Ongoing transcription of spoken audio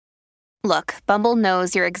Look, Bumble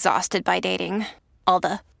knows you're exhausted by dating. All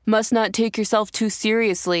the, must not take yourself too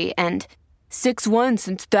seriously, and 6'1"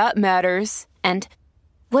 since that matters. And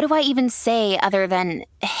what do I even say other than,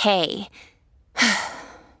 hey?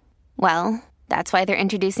 Well, that's why they're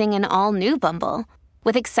introducing an all-new Bumble,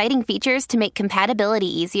 with exciting features to make compatibility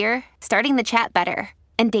easier, starting the chat better,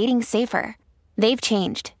 and dating safer. They've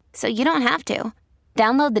changed, so you don't have to.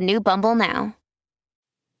 Download the new Bumble now.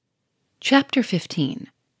 Chapter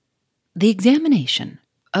 15. The Examination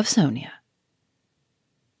of Sonia.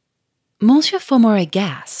 Monsieur Faumarez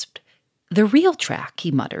gasped. "The real track,"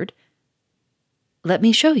 he muttered. "Let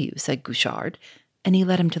me show you," said Gouchard, and he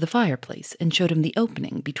led him to the fireplace and showed him the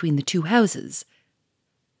opening between the two houses.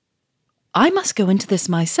 "I must go into this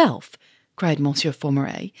myself," cried Monsieur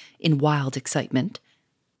Faumarez in wild excitement.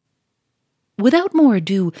 Without more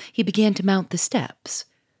ado, he began to mount the steps.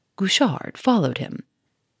 Gouchard followed him.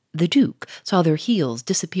 The Duke saw their heels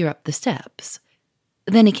disappear up the steps.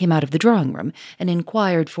 Then he came out of the drawing-room and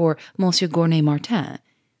inquired for Monsieur Gournay-Martin.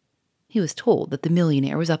 He was told that the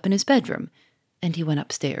millionaire was up in his bedroom, and he went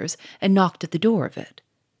upstairs and knocked at the door of it.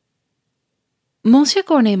 Monsieur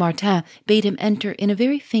Gournay-Martin bade him enter in a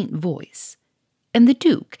very faint voice, and the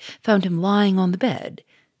Duke found him lying on the bed.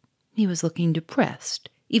 He was looking depressed,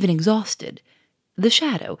 even exhausted, the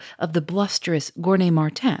shadow of the blusterous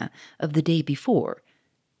Gournay-Martin of the day before.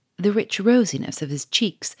 The rich rosiness of his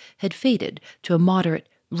cheeks had faded to a moderate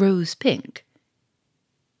rose pink.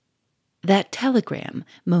 "That telegram,"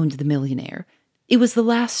 moaned the millionaire. "It was the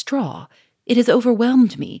last straw. It has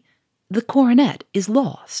overwhelmed me. The coronet is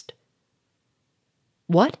lost."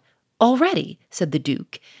 "What? Already?" said the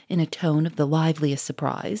Duke, in a tone of the liveliest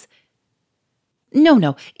surprise.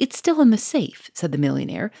 No, it's still in the safe," said the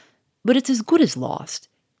millionaire, "but it's as good as lost.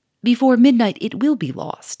 Before midnight it will be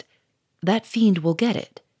lost. That fiend will get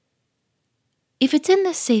it." "If it's in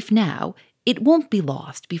this safe now, it won't be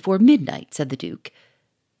lost before midnight," said the Duke.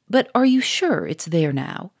 "But are you sure it's there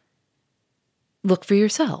now?" "Look for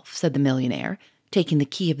yourself," said the millionaire, taking the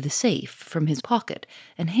key of the safe from his pocket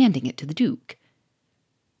and handing it to the Duke.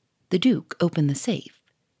 The Duke opened the safe.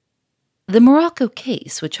 The morocco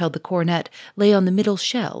case which held the coronet lay on the middle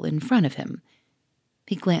shell in front of him.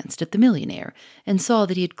 He glanced at the millionaire and saw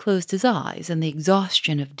that he had closed his eyes in the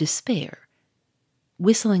exhaustion of despair.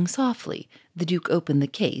 Whistling softly, the Duke opened the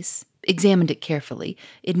case, examined it carefully,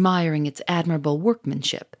 admiring its admirable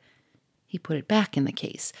workmanship. He put it back in the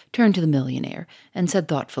case, turned to the millionaire, and said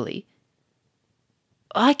thoughtfully,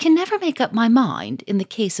 "I can never make up my mind, in the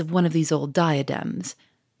case of one of these old diadems,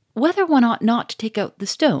 whether one ought not to take out the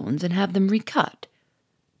stones and have them recut.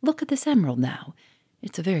 Look at this emerald now.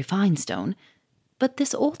 It's a very fine stone, but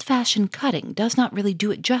this old-fashioned cutting does not really do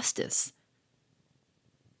it justice."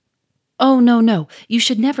 "Oh, no, you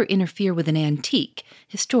should never interfere with an antique,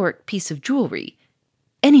 historic piece of jewelry.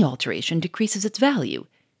 Any alteration decreases its value.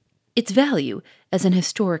 Its value as an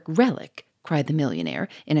historic relic," cried the millionaire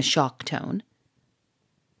in a shocked tone.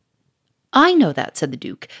 "I know that," said the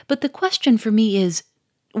Duke, "but the question for me is,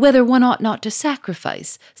 whether one ought not to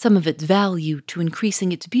sacrifice some of its value to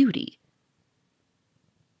increasing its beauty."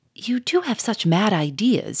 "You do have such mad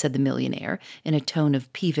ideas," said the millionaire in a tone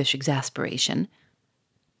of peevish exasperation.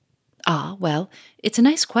 "Ah, well, it's a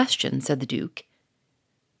nice question," said the Duke.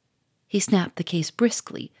 He snapped the case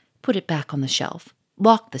briskly, put it back on the shelf,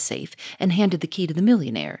 locked the safe, and handed the key to the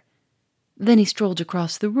millionaire. Then he strolled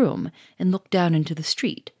across the room and looked down into the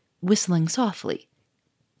street, whistling softly.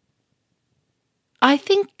 I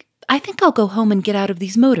think I'll go home and get out of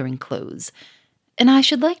these motoring clothes, and I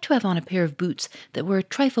should like to have on a pair of boots that were a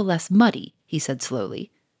trifle less muddy," he said slowly.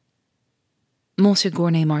 Monsieur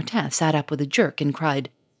Gournay-Martin sat up with a jerk and cried,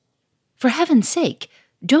 "For heaven's sake,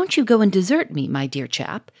 don't you go and desert me, my dear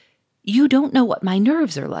chap. You don't know what my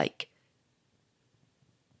nerves are like."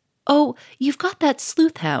 "Oh, you've got that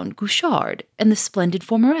sleuth-hound, Gouchard, and the splendid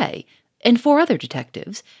Faumarez, and 4 other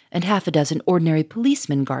detectives, and half a dozen ordinary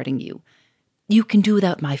policemen guarding you. You can do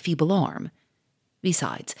without my feeble arm.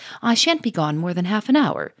 Besides, I shan't be gone more than half an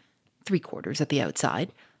hour, 3/4 at the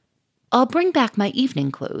outside. I'll bring back my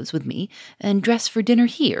evening clothes with me and dress for dinner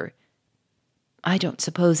here. I don't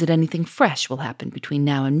suppose that anything fresh will happen between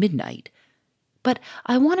now and midnight, but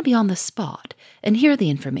I want to be on the spot and hear the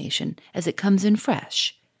information as it comes in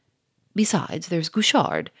fresh. Besides, there's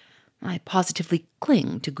Gouchard. I positively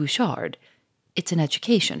cling to Gouchard. It's an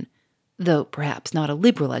education, though perhaps not a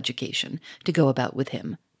liberal education, to go about with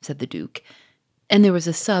him," said the Duke, and there was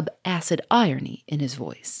a sub-acid irony in his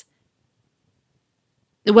voice.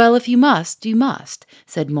 "Well, if you must, you must,"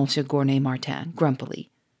 said Monsieur Gournay-Martin grumpily.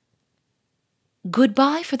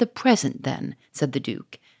 "Goodbye for the present, then," said the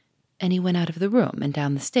Duke, and he went out of the room and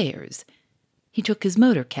down the stairs. He took his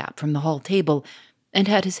motor cap from the hall table and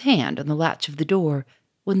had his hand on the latch of the door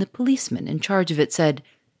when the policeman in charge of it said,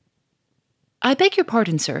 "I beg your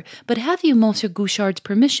pardon, sir, but have you Monsieur Gouchard's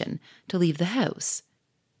permission to leave the house?"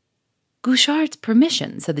 "Gouchard's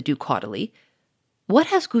permission," said the Duke haughtily. "What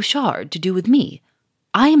has Gouchard to do with me?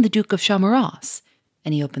 I am the Duke of Chamoras,"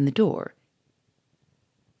 and he opened the door.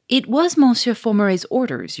 "It was Monsieur Faumarez's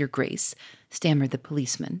orders, your grace," stammered the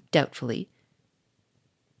policeman, doubtfully.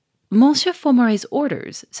 "Monsieur Faumarez's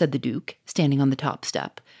orders," said the Duke, standing on the top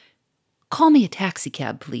step. "Call me a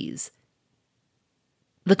taxicab, please."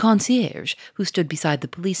 The concierge, who stood beside the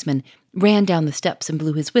policeman, ran down the steps and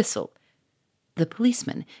blew his whistle. The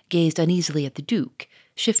policeman gazed uneasily at the Duke,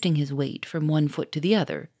 shifting his weight from one foot to the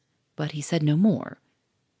other, but he said no more.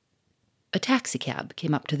 A taxicab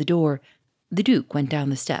came up to the door. The Duke went down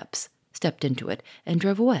the steps, stepped into it, and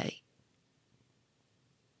drove away.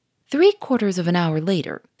 3/4 of an hour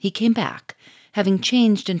later, he came back, having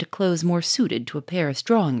changed into clothes more suited to a Paris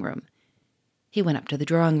drawing-room. He went up to the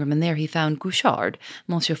drawing-room, and there he found Gouchard,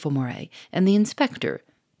 Monsieur Faumarez, and the inspector,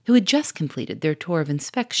 who had just completed their tour of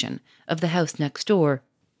inspection of the house next door,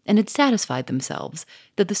 and had satisfied themselves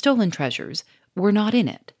that the stolen treasures were not in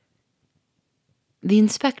it. The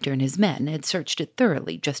inspector and his men had searched it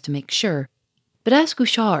thoroughly just to make sure, but as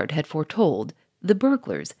Gouchard had foretold, the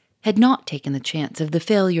burglars had not taken the chance of the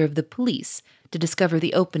failure of the police to discover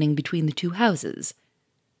the opening between the two houses.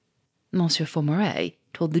 Monsieur Faumarez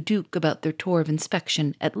told the Duke about their tour of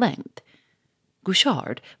inspection at length.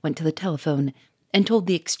 Gouchard went to the telephone and told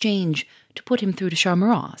the exchange to put him through to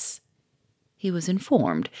Chamoras. He was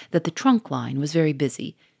informed that the trunk line was very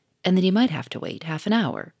busy and that he might have to wait half an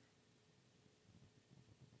hour.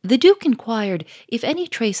 The Duke inquired if any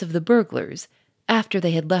trace of the burglars, after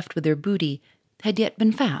they had left with their booty, had yet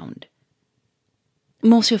been found.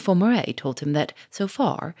 Monsieur Faumarez told him that, so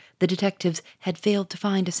far, the detectives had failed to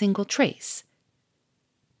find a single trace.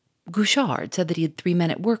 Gouchard said that he had 3 men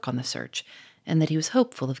at work on the search, and that he was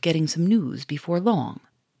hopeful of getting some news before long.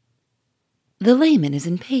 "The layman is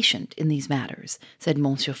impatient in these matters," said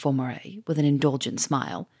Monsieur Faumarez with an indulgent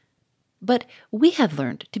smile. "But we have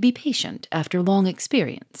learned to be patient after long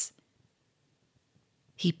experience."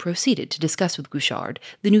 He proceeded to discuss with Gouchard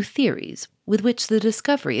the new theories with which the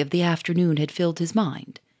discovery of the afternoon had filled his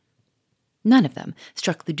mind. None of them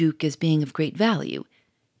struck the Duke as being of great value,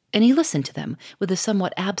 and he listened to them with a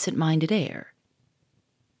somewhat absent-minded air.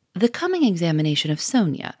 The coming examination of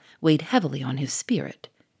Sonia weighed heavily on his spirit.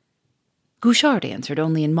 Gouchard answered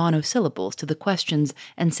only in monosyllables to the questions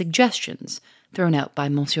and suggestions thrown out by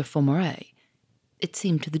Monsieur Faumarez. It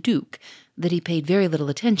seemed to the Duke that he paid very little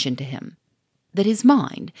attention to him, that his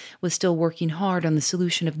mind was still working hard on the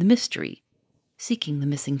solution of the mystery, seeking the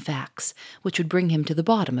missing facts which would bring him to the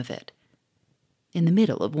bottom of it. In the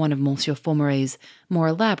middle of one of Monsieur Faumarez's more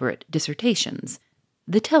elaborate dissertations,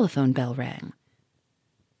 the telephone bell rang.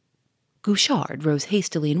 Gouchard rose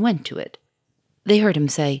hastily and went to it. They heard him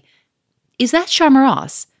say, "Is that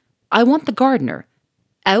Chamoras? I want the gardener.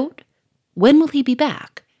 Out? When will he be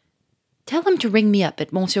back? Tell him to ring me up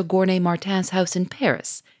at Monsieur Gournay Martin's house in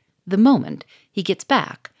Paris, the moment he gets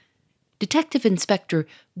back. Detective Inspector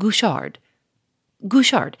Gouchard.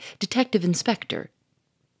 Gouchard, Detective Inspector."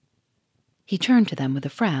 He turned to them with a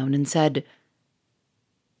frown and said,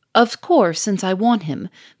 "Of course, since I want him,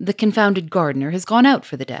 the confounded gardener has gone out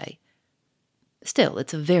for the day. Still,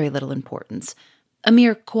 it's of very little importance. A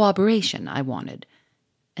mere corroboration I wanted."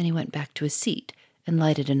 And he went back to his seat and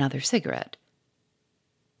lighted another cigarette.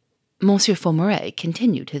 Monsieur Faumarez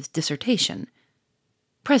continued his dissertation.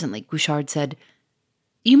 Presently Gouchard said,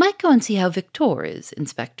 "You might go and see how Victor is,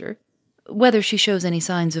 Inspector, whether she shows any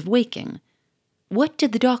signs of waking. What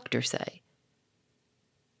did the doctor say?"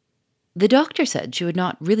 "The doctor said she would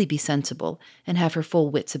not really be sensible and have her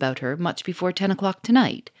full wits about her much before 10 o'clock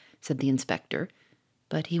tonight," said the inspector,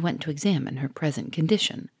 but he went to examine her present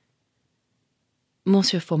condition.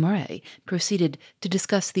 Monsieur Faumarez proceeded to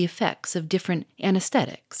discuss the effects of different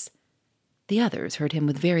anesthetics. The others heard him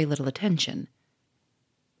with very little attention.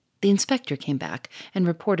 The inspector came back and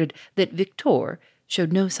reported that Victor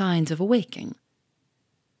showed no signs of awaking.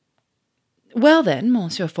 "Well then,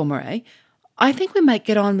 Monsieur Faumarez, I think we might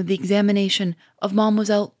get on with the examination of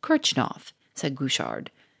Mademoiselle Kirchhoff," said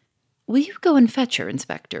Gouchard. "Will you go and fetch her,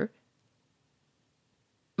 Inspector?"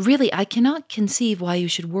 "Really, I cannot conceive why you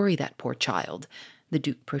should worry that poor child," the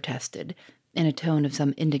Duke protested, in a tone of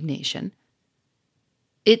some indignation.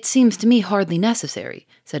 "It seems to me hardly necessary,"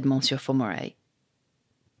 said Monsieur Faumarez.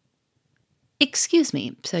 "Excuse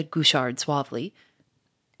me," said Gouchard suavely,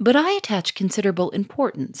 "but I attach considerable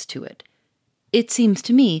importance to it. It seems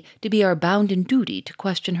to me to be our bounden duty to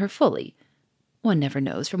question her fully. One never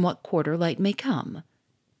knows from what quarter light may come."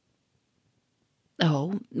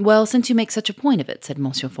 "Oh, well, since you make such a point of it," said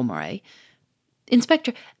Monsieur Faumarez.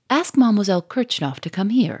 "Inspector, ask Mademoiselle Kirchhoff to come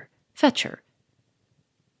here. Fetch her."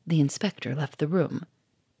 The inspector left the room.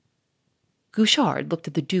 Gouchard looked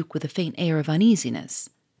at the Duke with a faint air of uneasiness.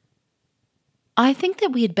 "I think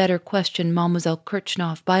that we had better question Mademoiselle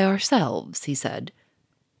Kirchhoff by ourselves," he said.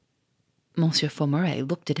 Monsieur Faumarez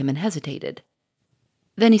looked at him and hesitated.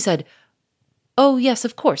 Then he said, "Oh, yes,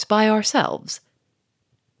 of course, by ourselves."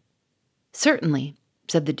 "Certainly,"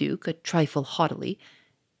 said the Duke, a trifle haughtily,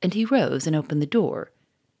 and he rose and opened the door.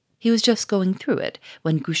 He was just going through it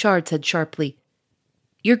when Gouchard said sharply,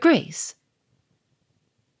 "Your Grace."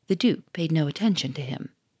 The Duke paid no attention to him.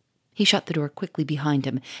 He shut the door quickly behind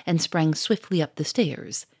him and sprang swiftly up the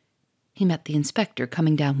stairs. He met the inspector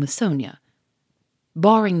coming down with Sonia.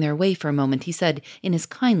 Barring their way for a moment, he said in his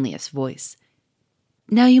kindliest voice,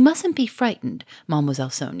 "Now you mustn't be frightened, Mademoiselle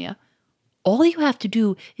Sonia. All you have to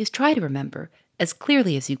do is try to remember, as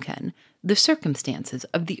clearly as you can, the circumstances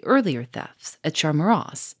of the earlier thefts at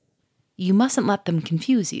Charmerace. You mustn't let them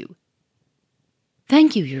confuse you."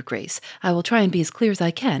 "Thank you, Your Grace. I will try and be as clear as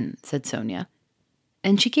I can," said Sonia.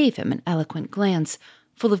 And she gave him an eloquent glance,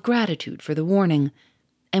 full of gratitude for the warning,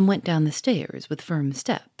 and went down the stairs with firm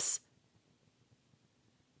steps.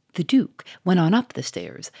 The Duke went on up the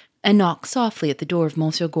stairs and knocked softly at the door of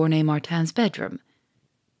Monsieur Gournay Martin's bedroom.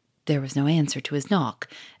 There was no answer to his knock,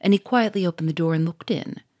 and he quietly opened the door and looked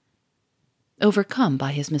in. Overcome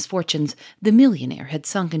by his misfortunes, the millionaire had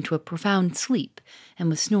sunk into a profound sleep and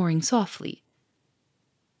was snoring softly.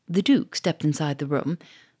 The Duke stepped inside the room,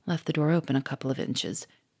 left the door open a couple of inches,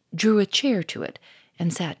 drew a chair to it,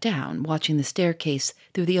 and sat down, watching the staircase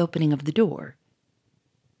through the opening of the door.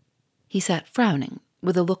 He sat frowning,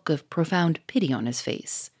 with a look of profound pity on his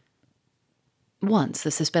face. Once the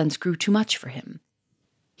suspense grew too much for him.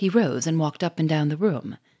 He rose and walked up and down the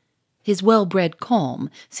room. His well-bred calm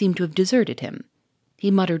seemed to have deserted him. He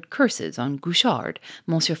muttered curses on Gouchard,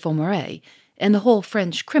 Monsieur Faumarez, and the whole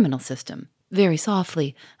French criminal system, very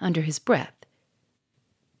softly, under his breath.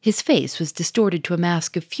 His face was distorted to a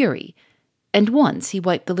mask of fury, and once he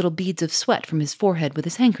wiped the little beads of sweat from his forehead with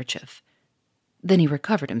his handkerchief. Then he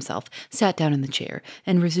recovered himself, sat down in the chair,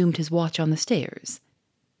 and resumed his watch on the stairs.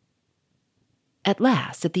 At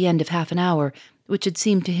last, at the end of half an hour, which had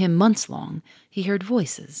seemed to him months long, he heard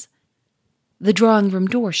voices. The drawing-room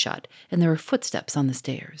door shut, and there were footsteps on the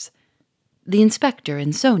stairs. The inspector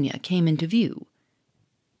and Sonia came into view.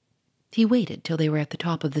 He waited till they were at the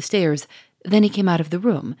top of the stairs, then he came out of the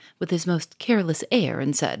room with his most careless air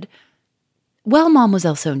and said, "Well,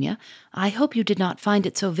 Mademoiselle Sonia, I hope you did not find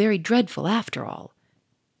it so very dreadful after all."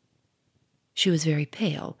 She was very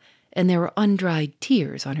pale, and there were undried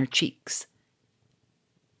tears on her cheeks.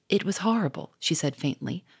 "It was horrible," she said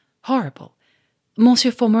faintly. "Horrible.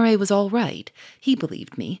 Monsieur Faumarez was all right. He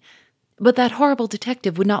believed me. But that horrible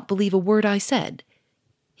detective would not believe a word I said.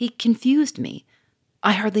 He confused me.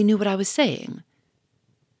 I hardly knew what I was saying."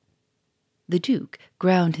 The Duke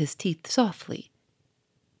ground his teeth softly.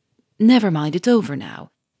 "Never mind, it's over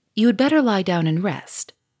now. You had better lie down and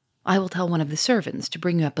rest. I will tell one of the servants to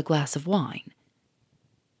bring you up a glass of wine."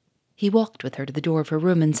 He walked with her to the door of her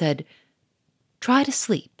room and said, "Try to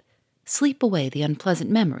sleep. Sleep away the unpleasant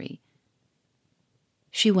memory."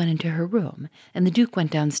 She went into her room, and the Duke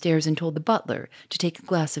went downstairs and told the butler to take a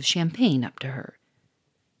glass of champagne up to her.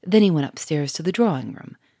 Then he went upstairs to the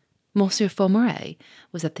drawing-room. Monsieur Faumarez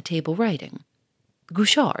was at the table writing.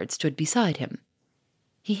 Gouchard stood beside him.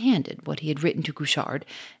 He handed what he had written to Gouchard,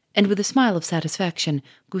 and with a smile of satisfaction,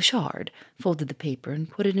 Gouchard folded the paper and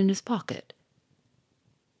put it in his pocket.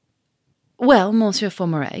 "Well, Monsieur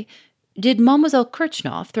Faumarez, did Mademoiselle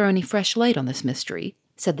Kirchhoff throw any fresh light on this mystery?"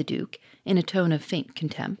 said the Duke, in a tone of faint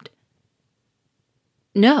contempt.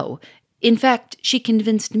 "No. In fact, she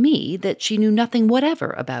convinced me that she knew nothing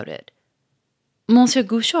whatever about it. Monsieur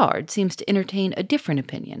Gouchard seems to entertain a different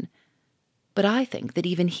opinion, but I think that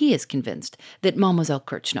even he is convinced that Mademoiselle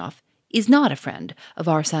Kirchhoff is not a friend of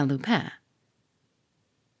Arsène Lupin."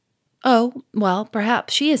 "Oh, well,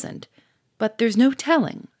 perhaps she isn't, but there's no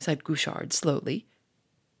telling," said Gouchard slowly.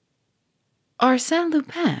 "Arsène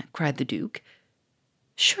Lupin!" cried the Duke.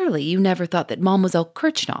 "Surely you never thought that Mademoiselle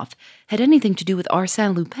Kirchhoff had anything to do with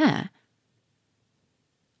Arsène Lupin?"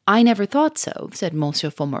 "I never thought so," said Monsieur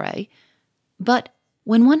Faumarez. "But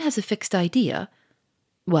when one has a fixed idea,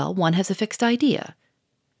 well, one has a fixed idea."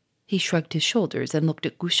 He shrugged his shoulders and looked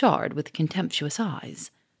at Gouchard with contemptuous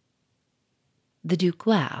eyes. The Duke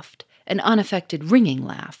laughed, an unaffected, ringing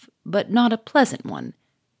laugh, but not a pleasant one.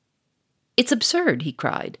 "It's absurd," he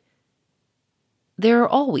cried. "There are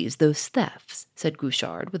always those thefts," said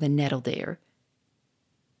Gouchard with a nettled air.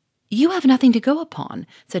 "You have nothing to go upon,"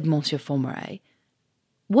 said Monsieur Faumarey.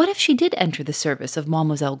 "What if she did enter the service of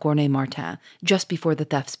Mademoiselle Gournay-Martin just before the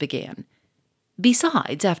thefts began?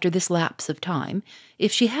 Besides, after this lapse of time,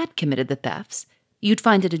 if she had committed the thefts, you'd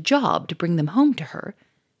find it a job to bring them home to her.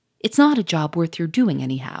 It's not a job worth your doing,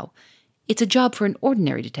 anyhow. It's a job for an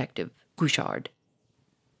ordinary detective, Gouchard."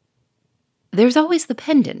 "There's always the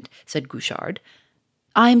pendant," said Gouchard.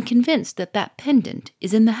 "I am convinced that that pendant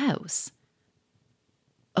is in the house."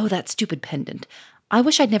 "Oh, that stupid pendant. I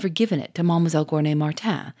wish I'd never given it to Mademoiselle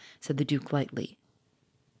Gournay-Martin," said the Duke lightly.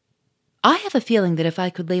 "I have a feeling that if I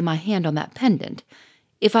could lay my hand on that pendant,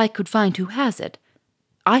 if I could find who has it,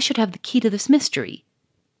 I should have the key to this mystery."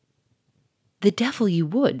 "The devil you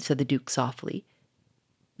would," said the Duke softly.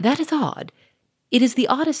 "That is odd. It is the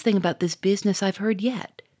oddest thing about this business I've heard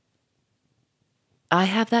yet." "I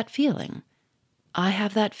have that feeling,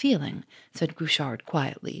 said Gouchard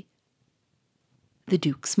quietly. The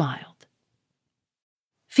Duke smiled.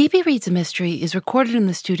 Phoebe Reads a Mystery is recorded in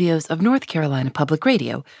the studios of North Carolina Public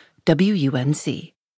Radio, WUNC.